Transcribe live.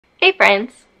Hey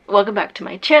friends, welcome back to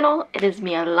my channel. It is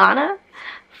me, Alana.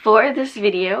 For this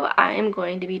video, I am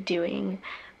going to be doing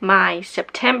my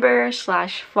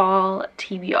September/fall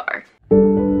TBR.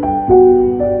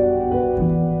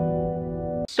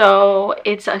 So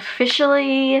it's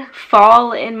officially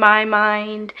fall in my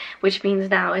mind, which means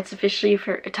now it's officially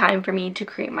time for me to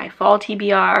create my fall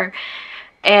TBR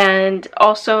and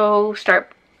also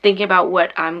start thinking about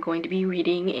what I'm going to be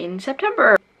reading in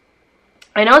September.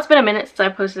 I know it's been a minute since I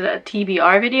posted a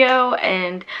TBR video,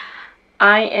 and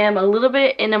I am a little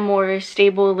bit in a more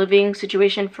stable living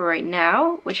situation for right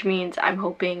now, which means I'm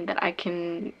hoping that I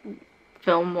can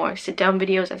film more sit-down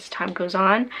videos as time goes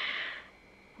on.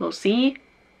 We'll see.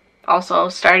 Also,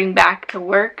 starting back to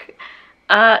work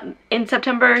in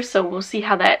September, so we'll see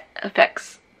how that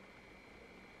affects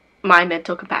my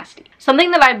mental capacity.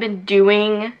 Something that I've been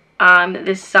doing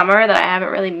this summer that I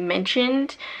haven't really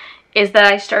mentioned is that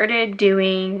I started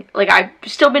doing, I've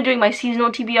still been doing my seasonal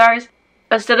TBRs.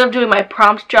 Instead of doing my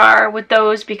prompt jar with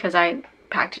those because I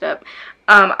packed it up,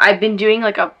 I've been doing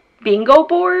like a bingo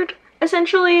board,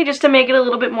 essentially, just to make it a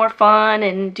little bit more fun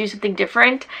and do something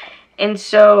different. And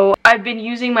so I've been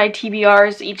using my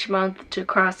TBRs each month to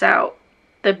cross out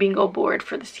the bingo board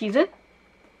for the season.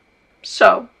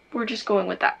 So we're just going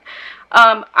with that.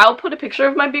 I'll put a picture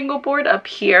of my bingo board up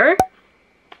here.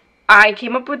 I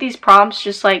came up with these prompts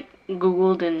just like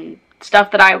Googled and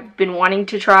stuff that I've been wanting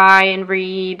to try and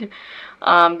read,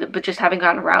 but just haven't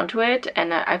gotten around to it,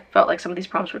 and I felt like some of these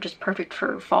prompts were just perfect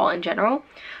for fall in general.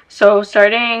 So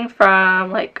starting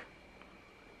from like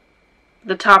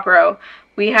the top row,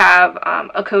 we have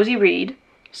a cozy read.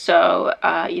 So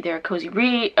either a cozy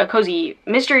read, a cozy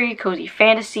mystery, cozy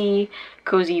fantasy,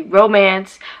 cozy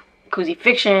romance, cozy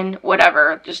fiction,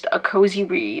 whatever. Just a cozy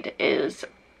read is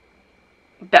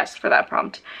best for that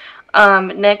prompt.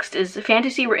 Next is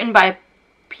fantasy written by a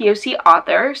POC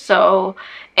author, so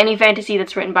any fantasy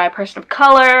that's written by a person of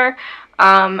color.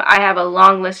 I have a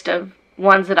long list of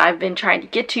ones that I've been trying to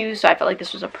get to, so I felt like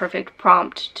this was a perfect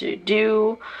prompt to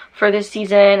do for this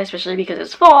season, especially because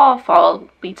it's fall. Fall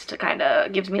leads to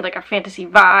gives me like a fantasy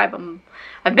vibe.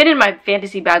 I've been in my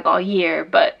fantasy bag all year,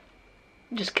 but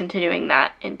just continuing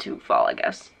that into fall, I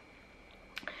guess.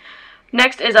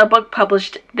 Next is a book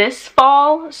published this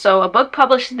fall, so a book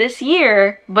published this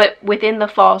year, but within the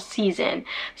fall season.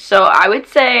 So I would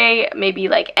say maybe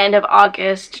like end of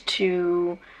August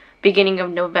to beginning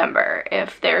of November.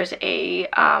 If there's a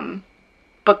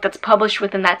book that's published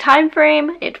within that time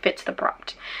frame, it fits the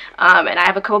prompt. And I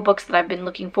have a couple books that I've been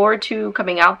looking forward to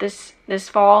coming out this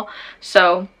fall,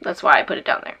 so that's why I put it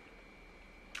down there.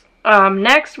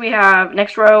 Next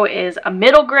row is a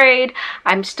middle grade.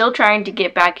 I'm still trying to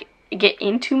get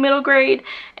into middle grade,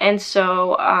 and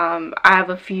so I have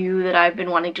a few that I've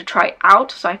been wanting to try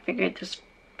out, so I figured this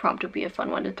prompt would be a fun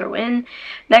one to throw in.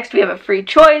 Next we have a free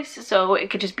choice, so it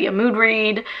could just be a mood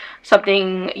read,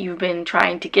 something you've been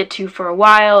trying to get to for a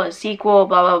while, a sequel,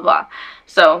 blah blah blah.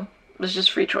 So it's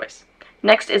just free choice.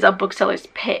 Next is a bookseller's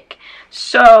pick.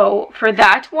 So for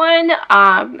that one,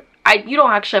 you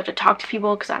don't actually have to talk to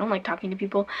people because I don't like talking to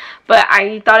people, but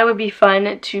I thought it would be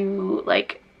fun to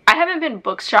I haven't been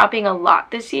book shopping a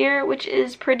lot this year, which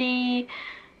is pretty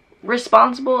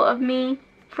responsible of me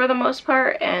for the most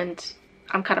part, and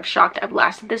I'm kind of shocked I've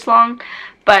lasted this long.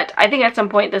 But I think at some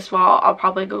point this fall I'll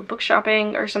probably go book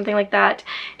shopping or something like that.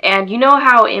 And you know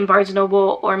how in Barnes &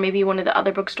 Noble or maybe one of the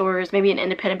other bookstores, maybe an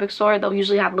independent bookstore, they'll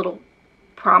usually have little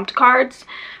prompt cards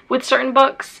with certain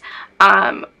books.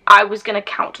 I was gonna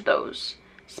count those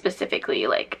specifically,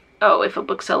 like, oh, if a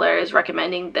bookseller is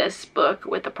recommending this book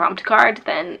with a prompt card,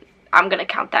 then I'm gonna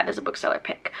count that as a bookseller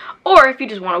pick. Or if you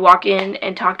just want to walk in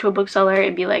and talk to a bookseller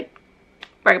and be like,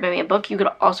 recommend me a book, you could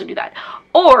also do that.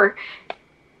 Or,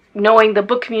 knowing the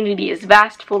book community is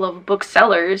vast, full of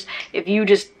booksellers, if you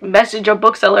just message a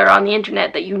bookseller on the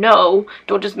internet that you know,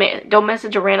 don't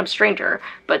message a random stranger,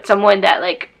 but someone that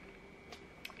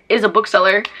is a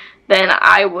bookseller, then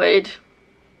I would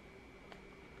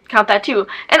count that too.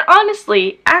 And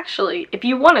honestly, actually, if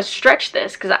you want to stretch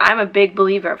this, because I'm a big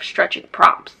believer of stretching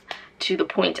prompts to the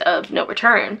point of no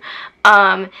return,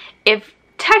 if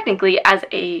technically as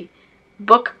a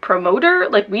book promoter,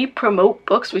 we promote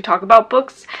books, we talk about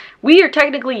books, we are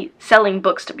technically selling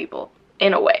books to people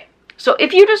in a way. So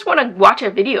if you just want to watch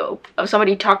a video of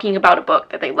somebody talking about a book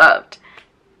that they loved,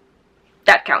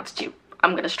 that counts too.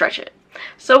 I'm gonna stretch it.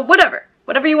 So whatever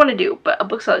you want to do, but a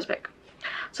bookseller's pick.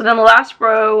 So then the last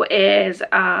row is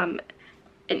an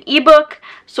ebook.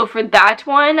 So for that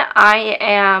one, I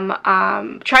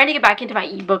am trying to get back into my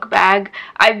ebook bag.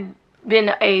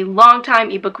 been a long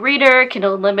time ebook reader.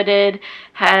 Kindle Unlimited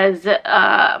has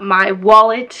my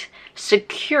wallet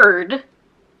secured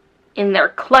in their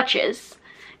clutches,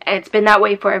 and it's been that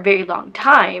way for a very long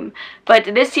time. But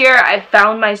this year I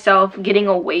found myself getting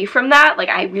away from that. Like,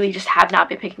 I really just have not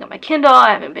been picking up my Kindle.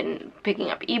 I haven't been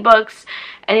picking up ebooks,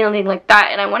 anything like that,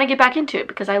 and I want to get back into it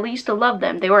because I used to love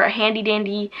them. They were a handy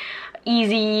dandy,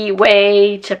 easy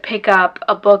way to pick up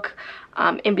a book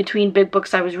in between big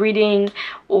books I was reading,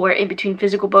 or in between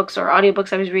physical books or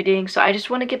audiobooks I was reading. So I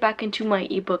just want to get back into my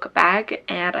ebook bag,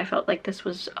 and I felt like this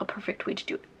was a perfect way to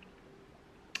do it.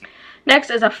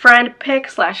 Next is a friend pick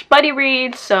 / buddy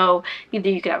read. So either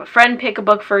you could have a friend pick a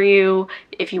book for you,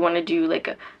 if you want to do like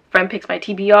a friend picks my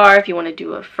TBR, if you want to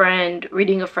do a friend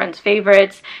reading a friend's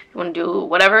favorites, if you want to do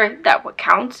whatever, that what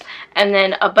counts. And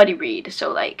then a buddy read.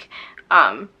 So like,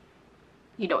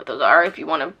 you know what those are. If you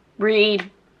want to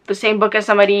read the same book as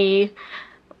somebody,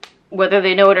 whether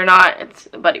they know it or not, it's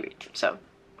a buddy read. So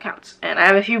counts. And I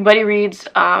have a few buddy reads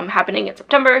happening in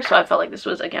September, so I felt like this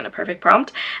was again a perfect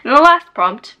prompt. And the last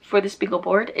prompt for this bingo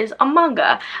board is a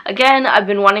manga. Again, I've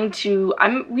been wanting to,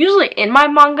 I'm usually in my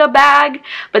manga bag,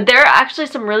 but there are actually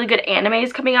some really good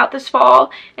animes coming out this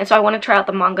fall, and so I want to try out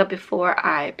the manga before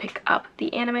I pick up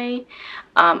the anime,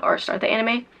 or start the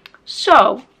anime.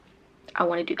 So I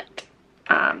want to do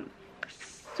that.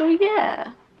 So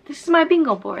yeah, this is my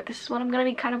bingo board. This is what I'm going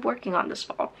to be kind of working on this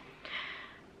fall.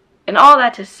 And all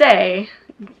that to say,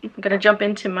 I'm going to jump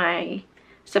into my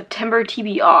September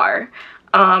TBR.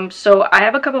 So I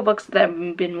have a couple books that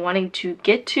I've been wanting to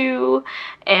get to,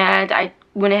 and I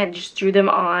went ahead and just threw them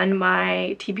on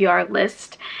my TBR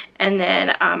list. And then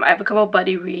I have a couple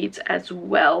buddy reads as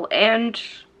well, and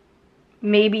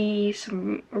maybe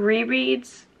some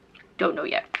rereads. Don't know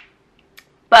yet.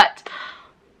 But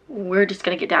we're just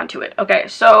gonna get down to it. Okay,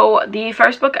 so the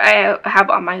first book I have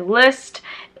on my list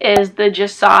is The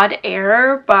Jasad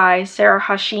Heir by Sarah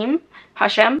Hashem.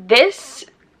 This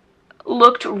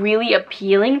looked really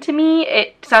appealing to me.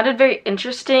 It sounded very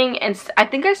interesting, and I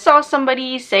think I saw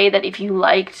somebody say that if you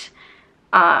liked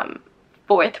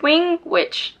Fourth Wing,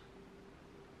 which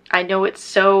I know it's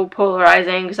so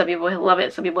polarizing, some people love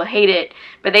it, some people hate it,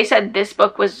 but they said this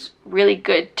book was really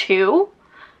good too.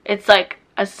 It's like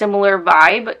a similar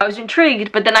vibe. I was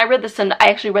intrigued, but then I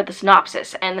actually read the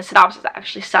synopsis, and the synopsis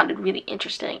actually sounded really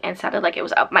interesting and sounded like it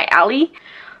was up my alley.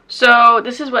 So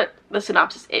this is what the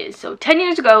synopsis is. So 10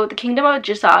 years ago, the kingdom of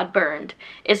Jasad burned.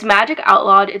 Its magic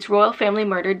outlawed, its royal family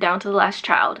murdered down to the last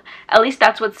child. At least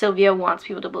that's what Sylvia wants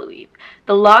people to believe.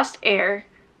 The lost heir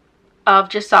of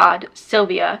Jasad,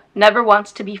 Sylvia, never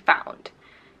wants to be found.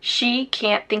 She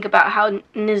can't think about how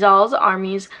Nizal's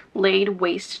armies laid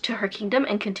waste to her kingdom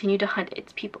and continue to hunt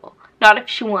its people. Not if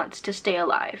she wants to stay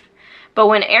alive. But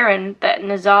when Aaron, that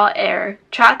Nizal heir,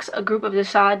 tracks a group of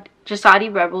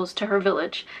Jasadi rebels to her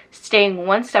village, staying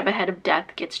one step ahead of death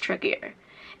gets trickier.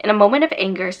 In a moment of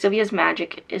anger, Sylvia's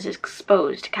magic is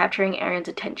exposed, capturing Aaron's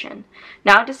attention.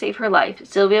 Now, to save her life,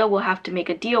 Sylvia will have to make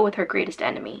a deal with her greatest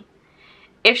enemy.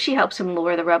 If she helps him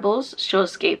lure the rebels, she'll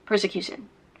escape persecution.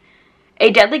 A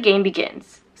deadly game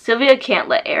begins. Sylvia can't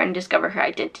let Aaron discover her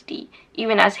identity,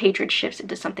 even as hatred shifts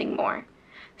into something more.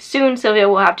 Soon, Sylvia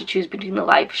will have to choose between the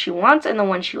life she wants and the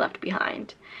one she left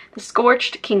behind. The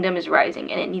scorched kingdom is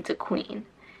rising, and it needs a queen.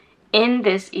 In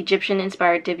this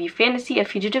Egyptian-inspired Divi fantasy, a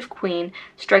fugitive queen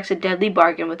strikes a deadly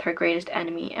bargain with her greatest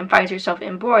enemy and finds herself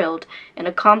embroiled in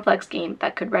a complex game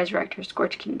that could resurrect her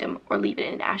scorched kingdom or leave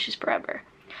it in ashes forever.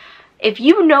 If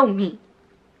you know me,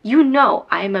 you know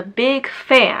I am a big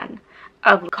fan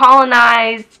of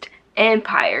colonized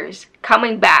empires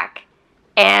coming back,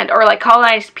 or like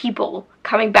colonized people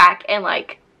coming back and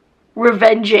like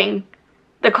revenging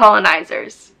the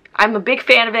colonizers. I'm a big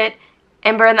fan of it.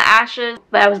 Ember in the Ashes,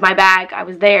 that was my bag. I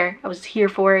was there. I was here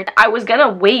for it. I was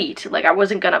gonna wait. Like, I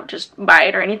wasn't gonna just buy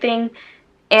it or anything.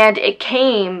 And it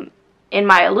came in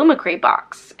my Illumicrate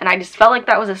box. And I just felt like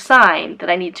that was a sign that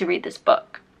I need to read this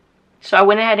book. So I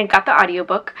went ahead and got the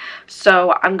audiobook.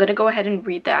 So I'm gonna go ahead and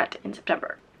read that in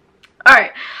September.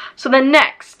 Alright, so then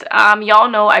next, y'all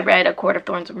know I read A Court of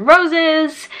Thorns and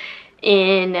Roses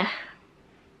in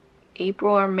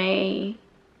April or May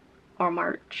or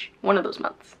March. One of those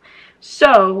months.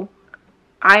 So,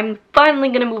 I'm finally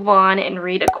going to move on and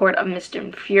read A Court of Mist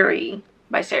and Fury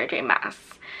by Sarah J. Maas.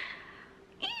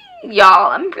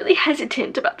 Y'all, I'm really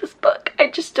hesitant about this book.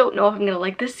 I just don't know if I'm going to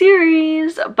like the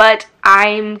series, but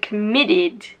I'm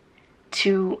committed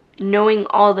to knowing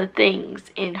all the things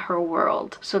in her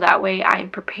world, so that way I'm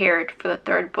prepared for the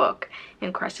third book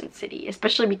in Crescent City,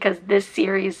 especially because this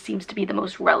series seems to be the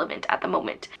most relevant at the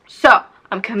moment. So,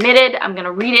 I'm committed. I'm going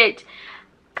to read it.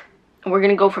 We're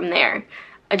gonna go from there.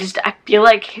 I feel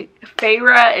like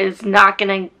Feyre is not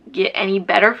gonna get any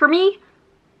better for me,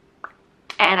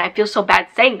 and I feel so bad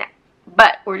saying that,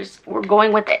 but we're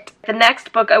going with it. The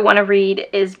next book I want to read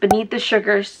is Beneath the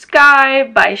Sugar Sky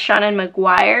by Shannon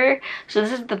Maguire. So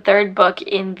this is the third book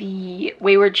in the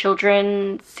Wayward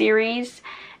Children series,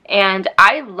 and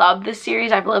I love this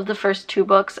series. I've loved the first two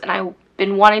books, and I've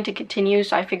been wanting to continue,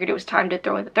 so I figured it was time to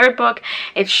throw in the third book.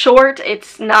 It's short,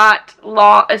 it's not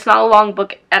long, it's not a long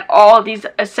book at all. These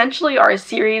essentially are a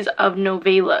series of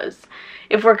novellas,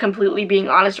 if we're completely being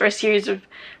honest, or a series of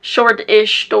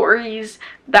short-ish stories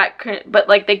that but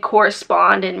like they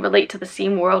correspond and relate to the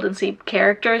same world and same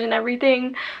characters and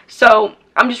everything. So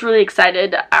I'm just really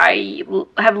excited. I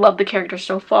have loved the characters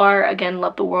so far. Again,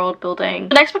 love the world building.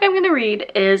 The next book I'm going to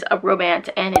read is a romance,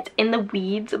 and it's In the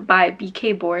Weeds by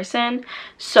B.K. Borison.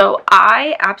 So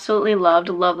I absolutely loved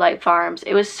Love Light Farms.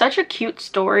 It was such a cute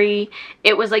story.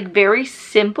 It was like very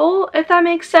simple, if that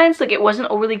makes sense. Like it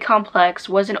wasn't overly complex,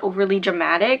 wasn't overly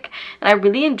dramatic, and I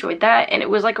really enjoyed that. And it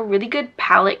was like a really good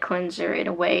palate cleanser in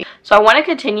a way. So I want to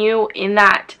continue in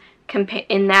that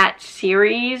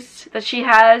series that she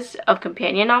has of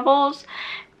companion novels,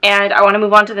 and I want to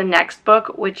move on to the next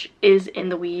book, which is In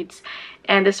the Weeds,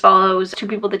 and this follows two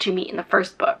people that you meet in the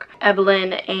first book,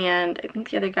 Evelyn, and I think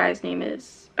the other guy's name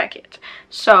is Beckett.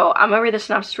 So I'm gonna read the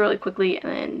synopsis really quickly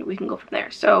and then we can go from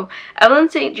there. So Evelyn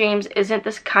St. James isn't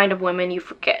this kind of woman you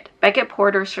forget. Beckett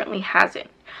Porter certainly hasn't.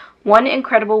 One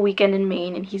incredible weekend in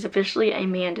Maine and he's officially a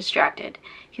man distracted.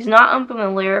 He's not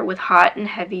unfamiliar with hot and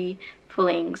heavy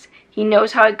flings. He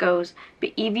knows how it goes,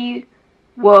 but Evie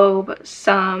wove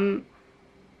some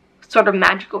sort of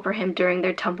magic over him during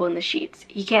their tumble in the sheets.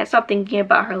 He can't stop thinking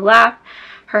about her laugh,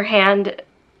 her hand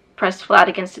pressed flat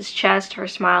against his chest, her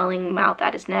smiling mouth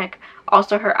at his neck,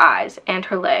 also her eyes and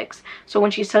her legs. So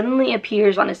when she suddenly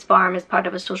appears on his farm as part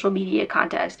of a social media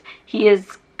contest, he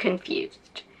is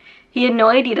confused. He had no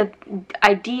idea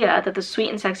that the sweet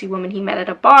and sexy woman he met at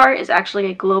a bar is actually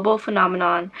a global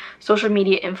phenomenon, social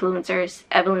media influencer,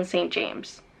 Evelyn St.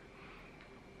 James.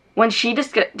 When she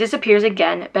disappears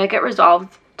again, Beckett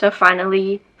resolves to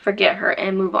finally forget her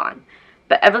and move on.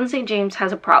 But Evelyn St. James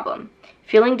has a problem.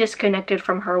 Feeling disconnected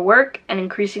from her work and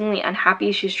increasingly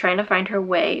unhappy, she's trying to find her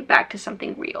way back to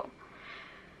something real.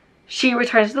 She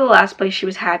returns to the last place she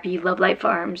was happy, Love Light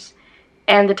Farms,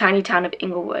 and the tiny town of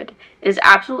Inglewood. It is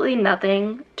absolutely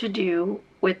nothing to do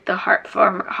with the hot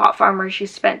farmer she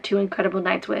spent 2 incredible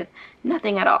nights with.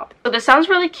 Nothing at all. So this sounds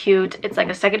really cute. It's like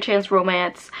a second chance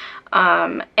romance.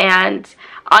 And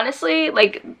honestly,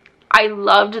 like, I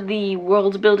loved the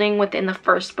world building within the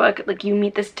first book. Like, you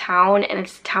meet this town, and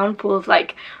it's a town full of,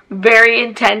 like, very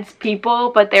intense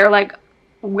people, but they're, like,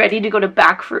 ready to go to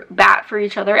bat for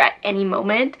each other at any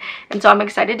moment. And so I'm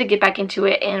excited to get back into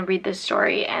it and read this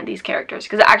story and these characters,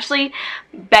 because actually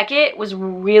Beckett was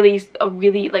really a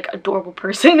really like adorable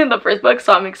person in the first book,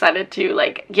 so I'm excited to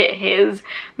like get his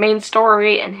main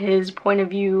story and his point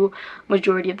of view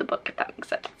majority of the book, if that makes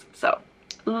sense. So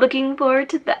looking forward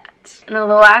to that. And then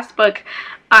the last book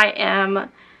I am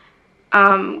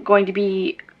going to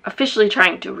be officially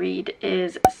trying to read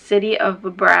is City of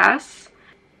Brass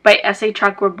by S.A.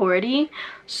 Chakraborty.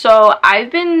 So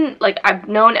I've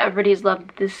known everybody's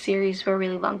loved this series for a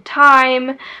really long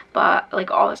time, but like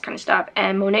all this kind of stuff.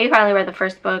 And Monet finally read the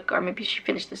first book, or maybe she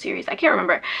finished the series, I can't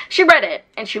remember. She read it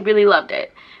and she really loved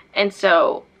it, and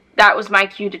so that was my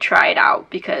cue to try it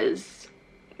out, because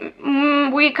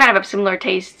we kind of have similar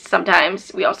tastes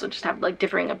sometimes. We also just have like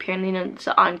differing opinions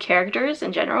on characters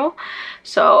in general.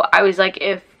 So I was like,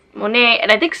 if Monet,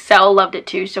 and I think Cell loved it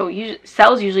too, so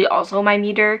Cell's usually also my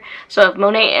meter, so if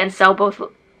Monet and Cell both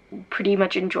pretty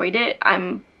much enjoyed it,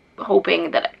 I'm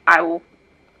hoping that I will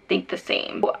think the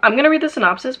same. I'm gonna read the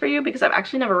synopsis for you because I've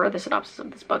actually never read the synopsis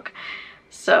of this book,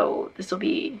 so this will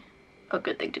be a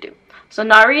good thing to do. So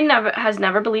Nari has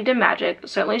never believed in magic.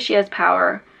 Certainly she has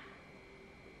power.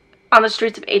 On the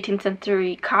streets of 18th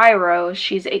century Cairo,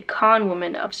 she's a con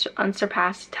woman of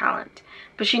unsurpassed talent.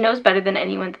 But she knows better than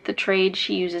anyone that the trade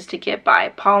she uses to get by,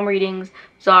 palm readings,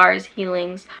 czars,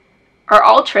 healings, are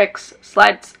all tricks,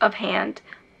 sleights of hand,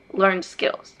 learned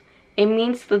skills. It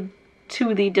means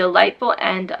to the delightful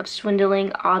end of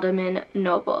swindling Ottoman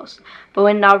nobles. But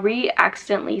when Nari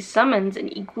accidentally summons an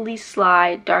equally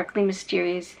sly, darkly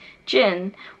mysterious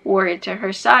jinn warrior to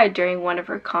her side during one of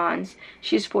her cons,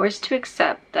 she's forced to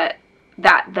accept that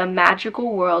the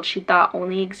magical world she thought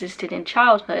only existed in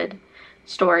childhood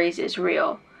stories is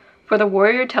real. For the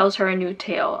warrior tells her a new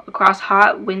tale, across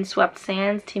hot, windswept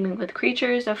sands teeming with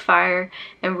creatures of fire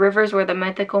and rivers where the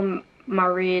mythical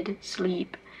Marid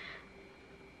sleep.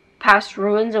 past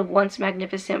ruins of once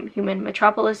magnificent human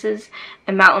metropolises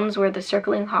and mountains where the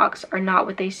circling hawks are not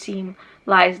what they seem,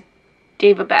 lies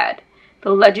Davabad, the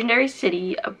legendary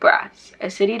city of brass, a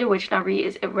city to which Nari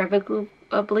is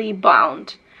irrevocably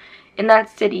bound. In that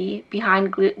city,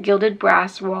 behind gilded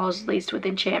brass walls laced with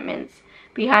enchantments,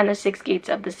 behind the 6 gates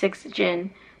of the 6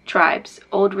 Jinn tribes,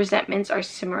 old resentments are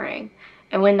simmering.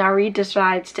 And when Nari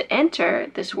decides to enter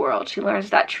this world, she learns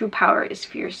that true power is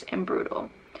fierce and brutal.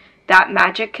 That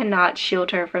magic cannot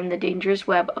shield her from the dangerous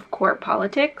web of court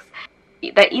politics,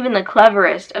 that even the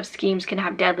cleverest of schemes can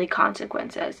have deadly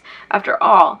consequences. After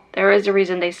all, there is a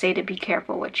reason they say to be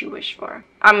careful what you wish for.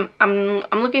 I'm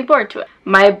looking forward to it.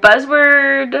 My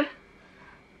buzzword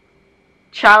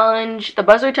challenge, the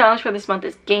buzzword challenge for this month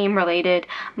is game related.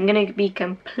 I'm gonna be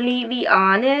completely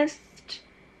honest.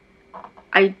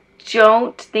 I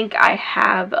don't think I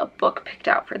have a book picked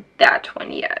out for that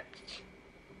one yet.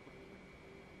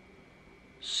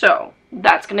 So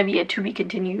that's gonna be a to be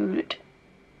continued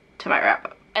to my wrap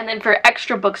up. And then for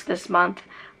extra books this month,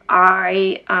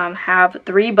 I have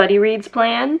 3 buddy reads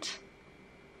planned,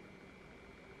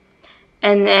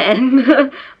 and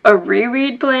then a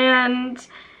reread planned.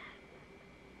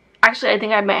 Actually, I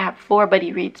think I might have 4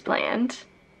 buddy reads planned.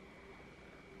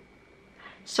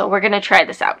 So we're gonna try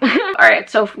this out. Alright,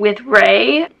 so with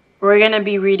Ray, we're gonna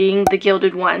be reading The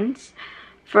Gilded Ones.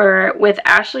 With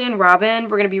Ashley and Robin,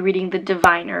 we're gonna be reading The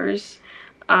Diviners.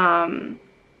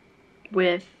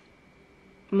 With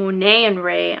Monet and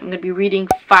Ray, I'm gonna be reading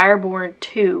Fireborn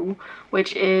 2,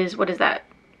 which is, what is that?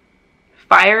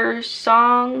 Fire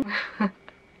Song?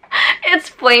 It's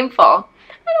Flamefall.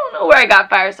 I don't know where I got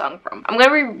Fire Song from. I'm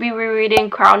gonna be rereading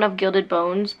Crown of Gilded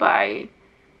Bones by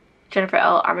Jennifer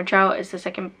L. Armentrout. It's the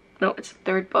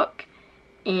 3rd book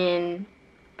in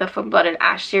the From Blood and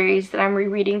Ash series that I'm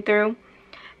rereading through.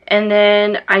 And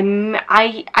then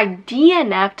I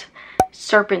DNF'd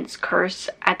Serpent's Curse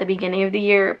at the beginning of the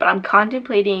year, but I'm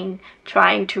contemplating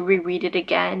trying to reread it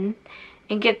again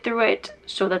and get through it,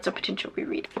 so that's a potential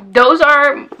reread. Those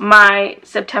are my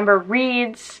September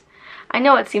reads. I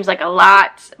know it seems like a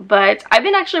lot, but I've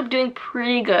been actually doing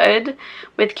pretty good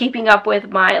with keeping up with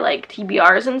my like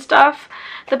TBRs and stuff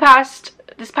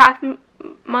this past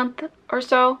month or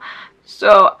so.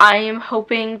 So I am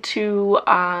hoping to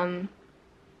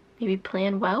maybe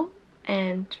plan well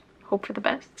and hope for the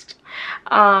best,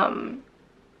 and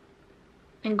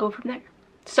go from there.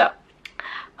 So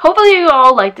hopefully you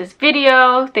all like this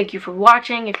video. Thank you for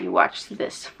watching if you watched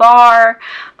this far.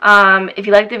 If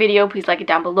you liked the video, please like it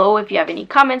down below. If you have any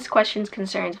comments, questions,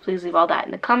 concerns, please leave all that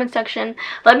in the comment section.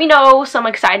 Let me know some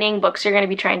exciting books you're going to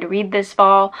be trying to read this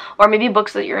fall, or maybe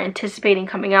books that you're anticipating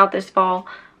coming out this fall.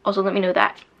 Also let me know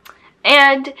that.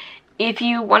 And if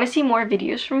you want to see more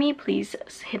videos from me, please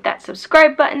hit that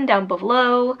subscribe button down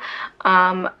below.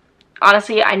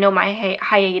 Honestly, I know my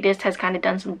hiatus has kind of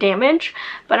done some damage,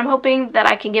 but I'm hoping that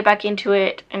I can get back into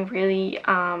it and really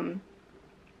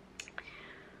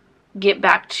get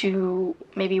back to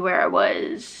maybe where I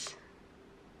was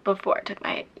before I took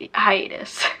my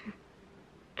hiatus.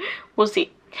 We'll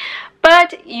see.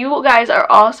 But you guys are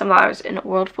awesome lives in a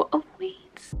world full of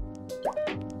weeds.